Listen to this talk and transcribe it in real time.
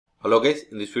Hello guys,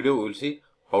 in this video we will see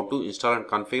how to install and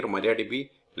configure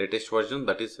MariaDB latest version,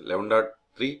 that is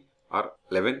 11.3 or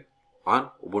 11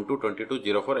 on Ubuntu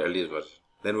 22.04 LTS version.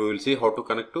 Then we will see how to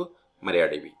connect to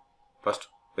MariaDB. First,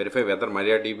 verify whether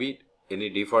MariaDB, any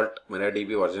default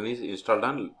MariaDB version is installed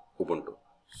on Ubuntu.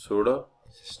 Sudo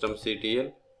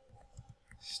systemctl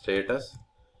status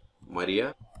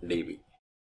MariaDB.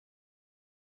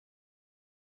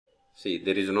 See,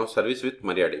 there is no service with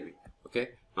MariaDB. Okay,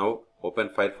 now open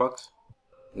Firefox,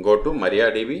 go to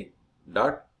mariadb.org,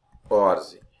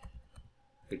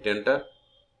 hit enter,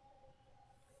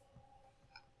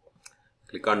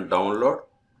 click on download,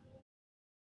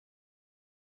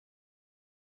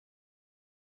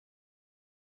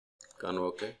 click on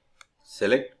OK,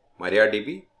 select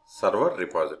MariaDB server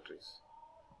repositories,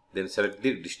 then select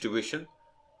the distribution,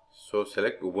 so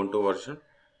select Ubuntu version.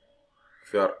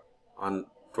 If you are on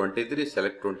 23,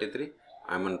 select 23.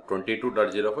 I am on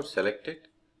 22.04, select it,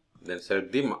 then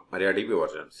select the MariaDB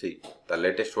version. See, the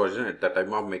latest version at the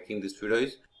time of making this video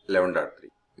is 11.3.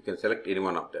 You can select any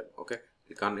one of them. Okay,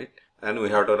 click on it, and we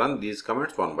have to run these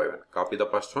commands one by one. Copy the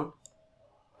first one.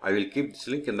 I will keep this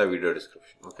link in the video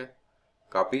description. Okay,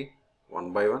 copy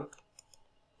one by one.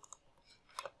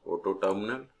 Go to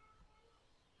terminal,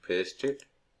 paste it,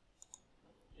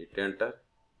 hit enter.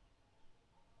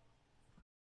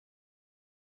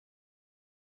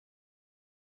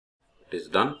 It is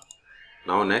done.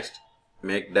 Now next,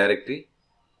 make directory.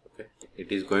 Okay, it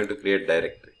is going to create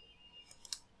directory.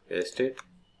 Paste it,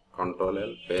 Ctrl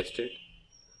L, paste it.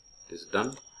 It is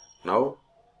done. Now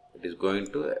it is going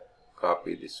to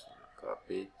copy this one.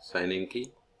 Copy sign in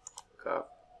key.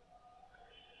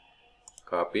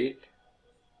 Copy it.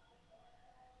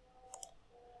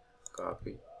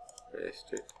 Copy,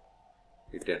 paste it.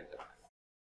 Hit enter.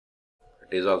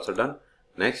 It is also done.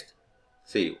 Next,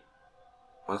 see.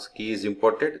 Once key is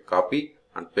imported, copy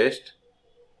and paste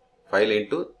file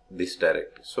into this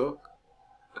directory.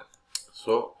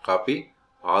 So copy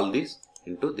all these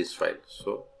into this file.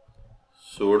 So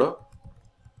sudo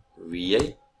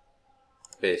vi,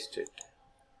 paste it,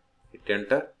 hit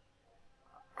enter,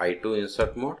 I2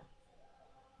 insert mode,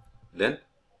 then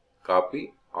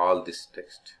copy all this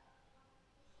text.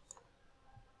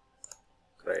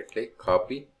 Right click,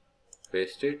 copy,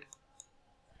 paste it,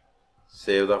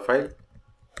 save the file.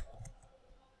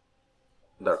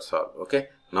 That's all. Okay,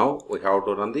 now we have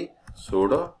to run the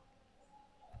sudo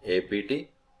apt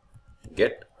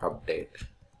get update.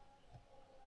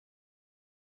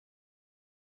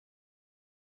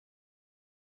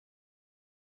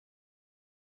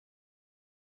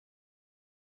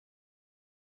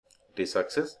 It is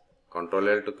success. Ctrl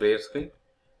L to clear screen.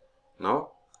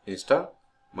 Now install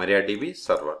MariaDB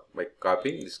server by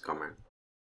copying this command.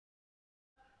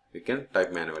 You can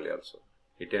type manually also.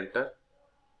 Hit enter.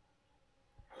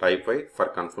 Type Y for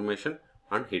confirmation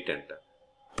and hit enter.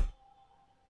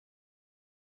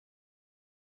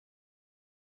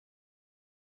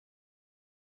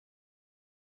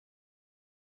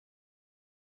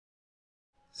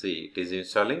 See, it is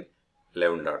installing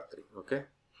 11.3. Okay.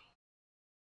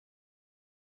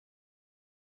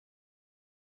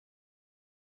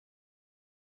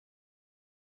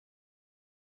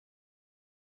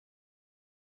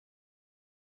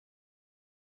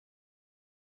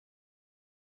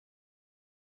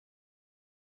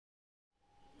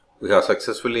 We have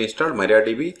successfully installed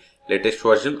MariaDB latest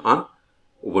version on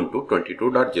Ubuntu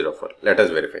 22.04. Let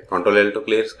us verify. Ctrl L to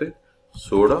clear screen.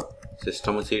 Sudo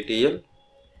systemctl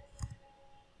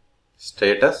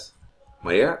status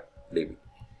MariaDB.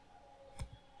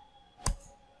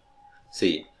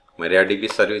 See,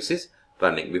 MariaDB service is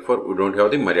running. Before we don't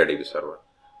have the MariaDB server.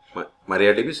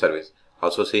 MariaDB service.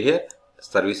 Also see here,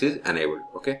 service is enabled.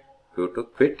 Okay. You to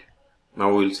quit. Now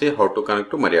we will see how to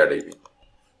connect to MariaDB.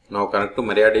 Now connect to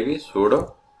MariaDB,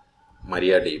 sudo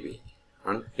MariaDB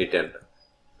and hit enter.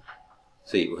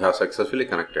 See, we have successfully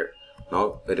connected.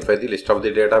 Now verify the list of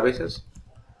the databases.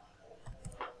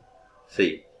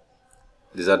 See,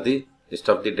 these are the list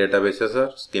of the databases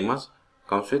or schemas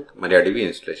comes with MariaDB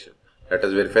installation. Let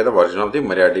us verify the version of the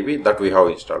MariaDB that we have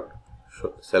installed.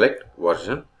 So select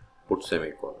version, put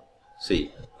semicolon.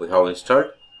 See, we have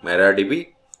installed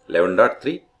MariaDB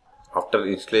 11.3. After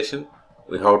installation,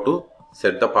 we have to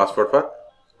set the password for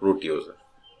root user,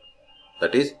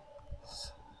 that is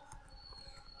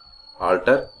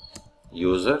alter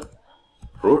user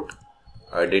root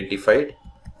identified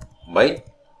by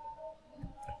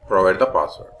provide the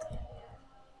password.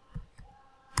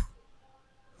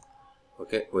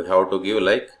 Okay, we have to give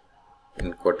like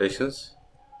in quotations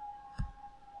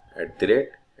 @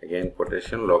 again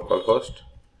quotation localhost,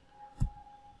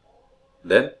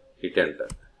 then hit enter.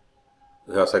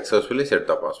 we have successfully set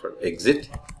the password. Exit,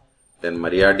 then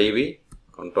MariaDB,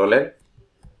 Control L,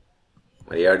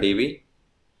 MariaDB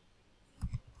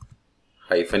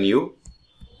 -u,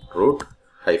 root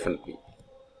 -p.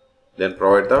 Then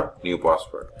provide the new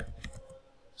password.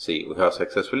 See, we have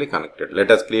successfully connected.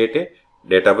 Let us create a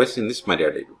database in this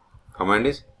MariaDB. Command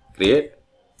is create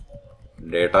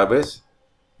database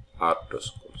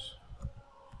R2schools.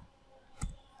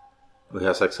 We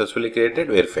have successfully created.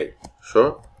 Verify.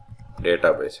 Show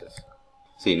databases.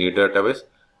 See, new database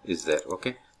is there.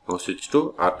 Okay. Now switch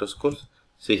to R2schools.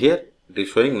 See here, it is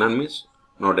showing none, means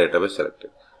no database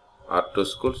selected.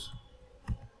 R2schools.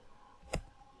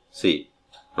 See,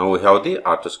 now we have the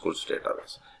R2schools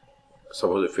database.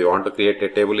 Suppose if you want to create a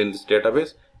table in this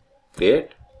database,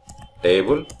 create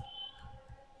table.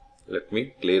 Let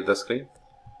me clear the screen.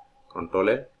 Control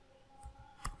L.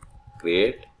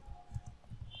 Create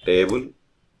table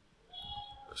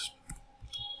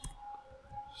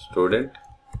student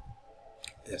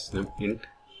sname int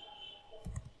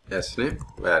sname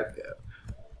varchar.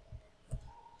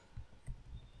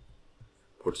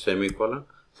 Put semicolon.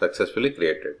 Successfully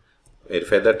created.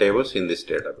 Verify the tables in this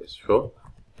database. Show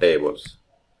tables.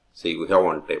 See, we have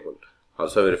one table.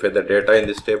 Also verify the data in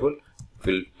this table.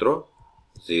 Will throw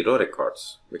 0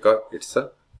 records because it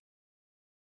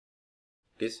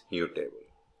is new table.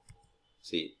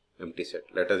 See, empty set.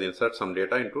 Let us insert some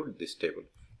data into this table.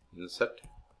 Insert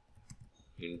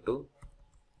into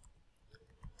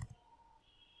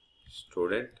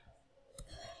student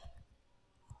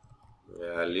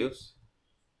values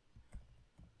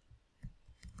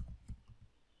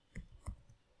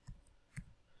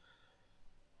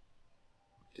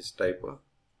this type of.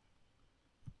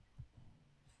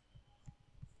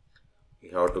 We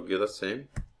have to give the same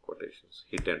quotations.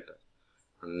 Hit enter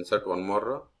and insert one more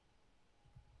row.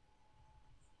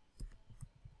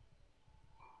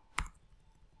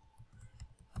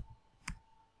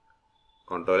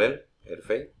 Control L,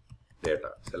 verify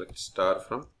data. Select star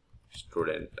from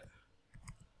student.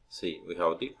 See, we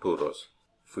have the 2 rows.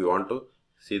 If we want to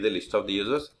see the list of the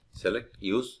users, select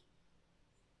use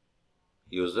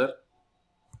user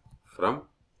from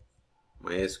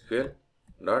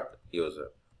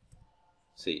mysql.user.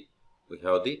 See, we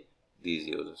have these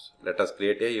users. Let us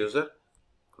create a user.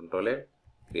 Control L,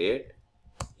 create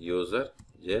user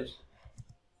James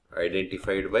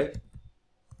identified by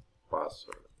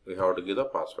password. We have to give the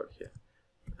password here.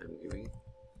 I am giving,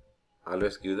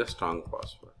 always give the strong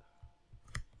password.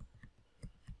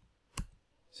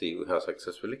 See, we have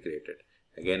successfully created.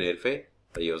 Again verify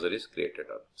the user is created.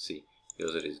 See,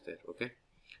 user is there. Okay.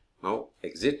 Now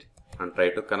exit and try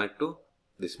to connect to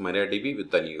this MariaDB with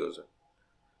the new user.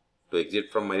 To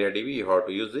exit from MariaDB, you have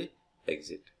to use the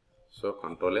exit. So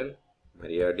Control L,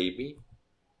 MariaDB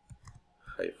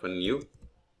 -u,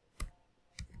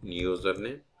 new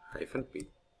username -p.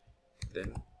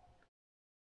 Then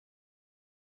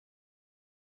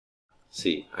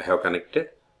see, I have connected,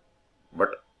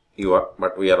 but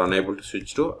we are unable to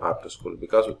switch to R2school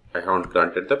because I haven't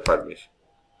granted the permission.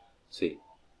 See,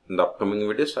 in the upcoming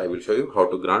videos, I will show you how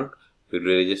to grant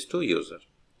privileges to user.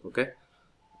 Okay.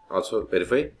 Also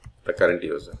verify the current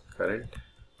user.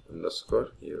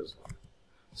 Current_user.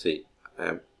 See,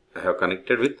 I have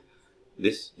connected with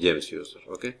this James user.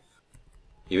 Okay.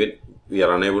 Even we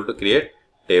are unable to create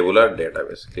tabular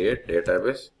database. Create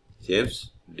database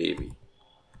James DB.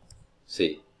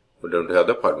 See, we don't have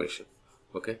the permission.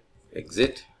 Okay.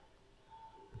 Exit.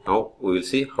 Now we will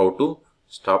see how to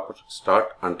start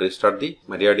and restart the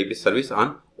MariaDB service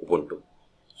on Ubuntu.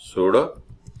 Sudo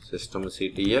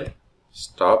systemctl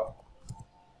stop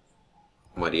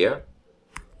MariaDB.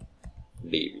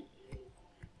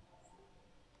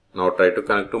 Now try to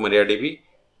connect to MariaDB.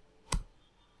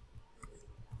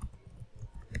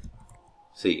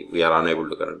 See, we are unable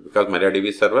to connect because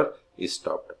MariaDB server is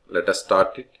stopped. Let us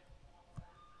start it.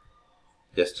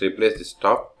 Just replace the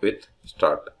stop with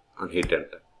start and hit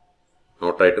enter.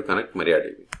 Now try to connect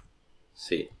MariaDB.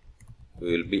 See,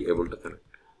 we will be able to connect.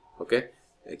 Okay.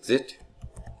 Exit.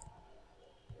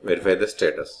 Verify the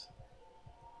status.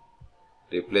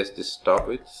 Replace this stop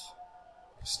with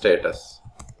status.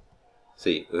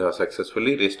 See, we have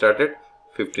successfully restarted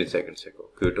 15 seconds ago.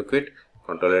 Q to quit.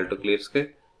 Control L to clear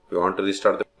screen. If you want to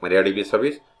restart the MariaDB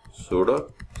service,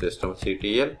 sudo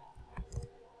systemctl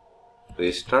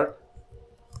restart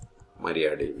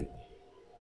MariaDB.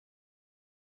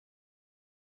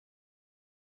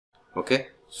 Okay,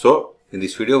 so in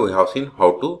this video we have seen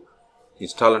how to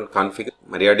install and configure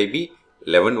MariaDB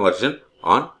 11 version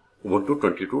on Ubuntu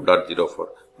 22.04,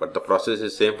 but the process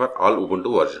is same for all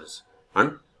Ubuntu versions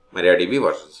and MariaDB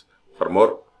versions. For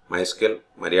more MySQL,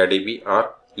 MariaDB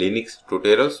or Linux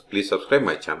tutorials, please subscribe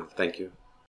my channel. Thank you.